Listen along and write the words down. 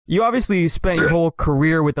you obviously spent your whole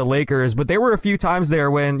career with the Lakers, but there were a few times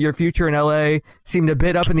there when your future in LA seemed a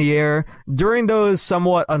bit up in the air. During those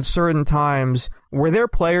somewhat uncertain times, were there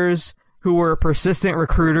players who were persistent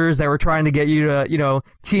recruiters that were trying to get you to,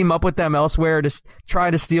 team up with them elsewhere to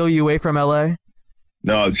try to steal you away from LA?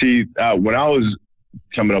 No, see, when I was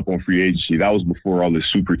coming up on free agency, that was before all this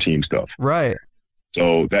super team stuff. Right.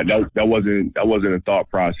 So that wasn't a thought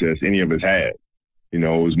process any of us had. It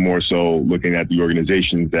was more so looking at the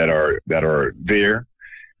organizations that are there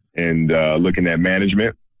and looking at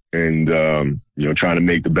management and trying to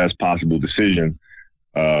make the best possible decision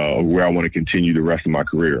of where I want to continue the rest of my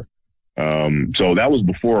career. So that was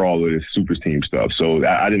before all of this super team stuff. So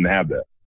I didn't have that.